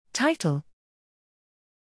Title: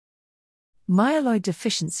 Myeloid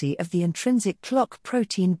deficiency of the intrinsic clock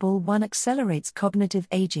protein Bmal1 accelerates cognitive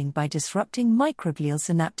aging by disrupting microglial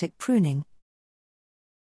synaptic pruning.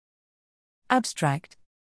 Abstract: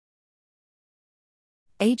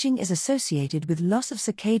 Aging is associated with loss of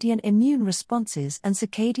circadian immune responses and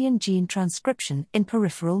circadian gene transcription in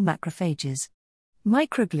peripheral macrophages.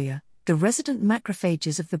 Microglia, the resident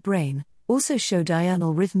macrophages of the brain, also show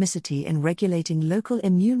diurnal rhythmicity in regulating local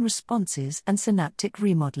immune responses and synaptic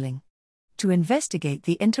remodeling. To investigate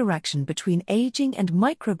the interaction between aging and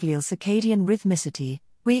microglial circadian rhythmicity,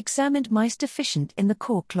 we examined mice deficient in the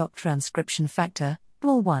core clock transcription factor,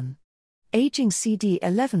 Bmal1. Aging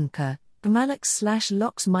CD11-CA,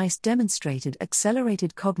 Bmal1/LOX mice demonstrated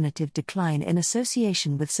accelerated cognitive decline in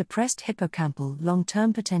association with suppressed hippocampal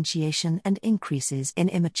long-term potentiation and increases in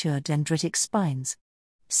immature dendritic spines.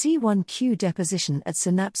 C1q deposition at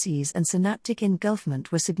synapses and synaptic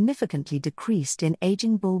engulfment were significantly decreased in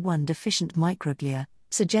aging Bmal1 deficient microglia,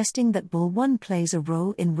 suggesting that Bmal1 plays a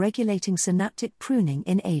role in regulating synaptic pruning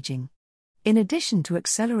in aging. In addition to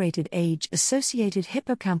accelerated age-associated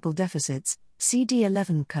hippocampal deficits,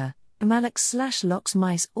 CD11-CA, Bmal1/LOX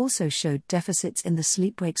mice also showed deficits in the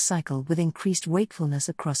sleep-wake cycle with increased wakefulness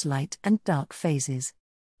across light and dark phases.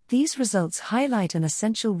 These results highlight an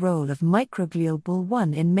essential role of microglial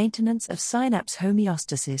Bmal1 in maintenance of synapse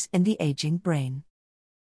homeostasis in the aging brain.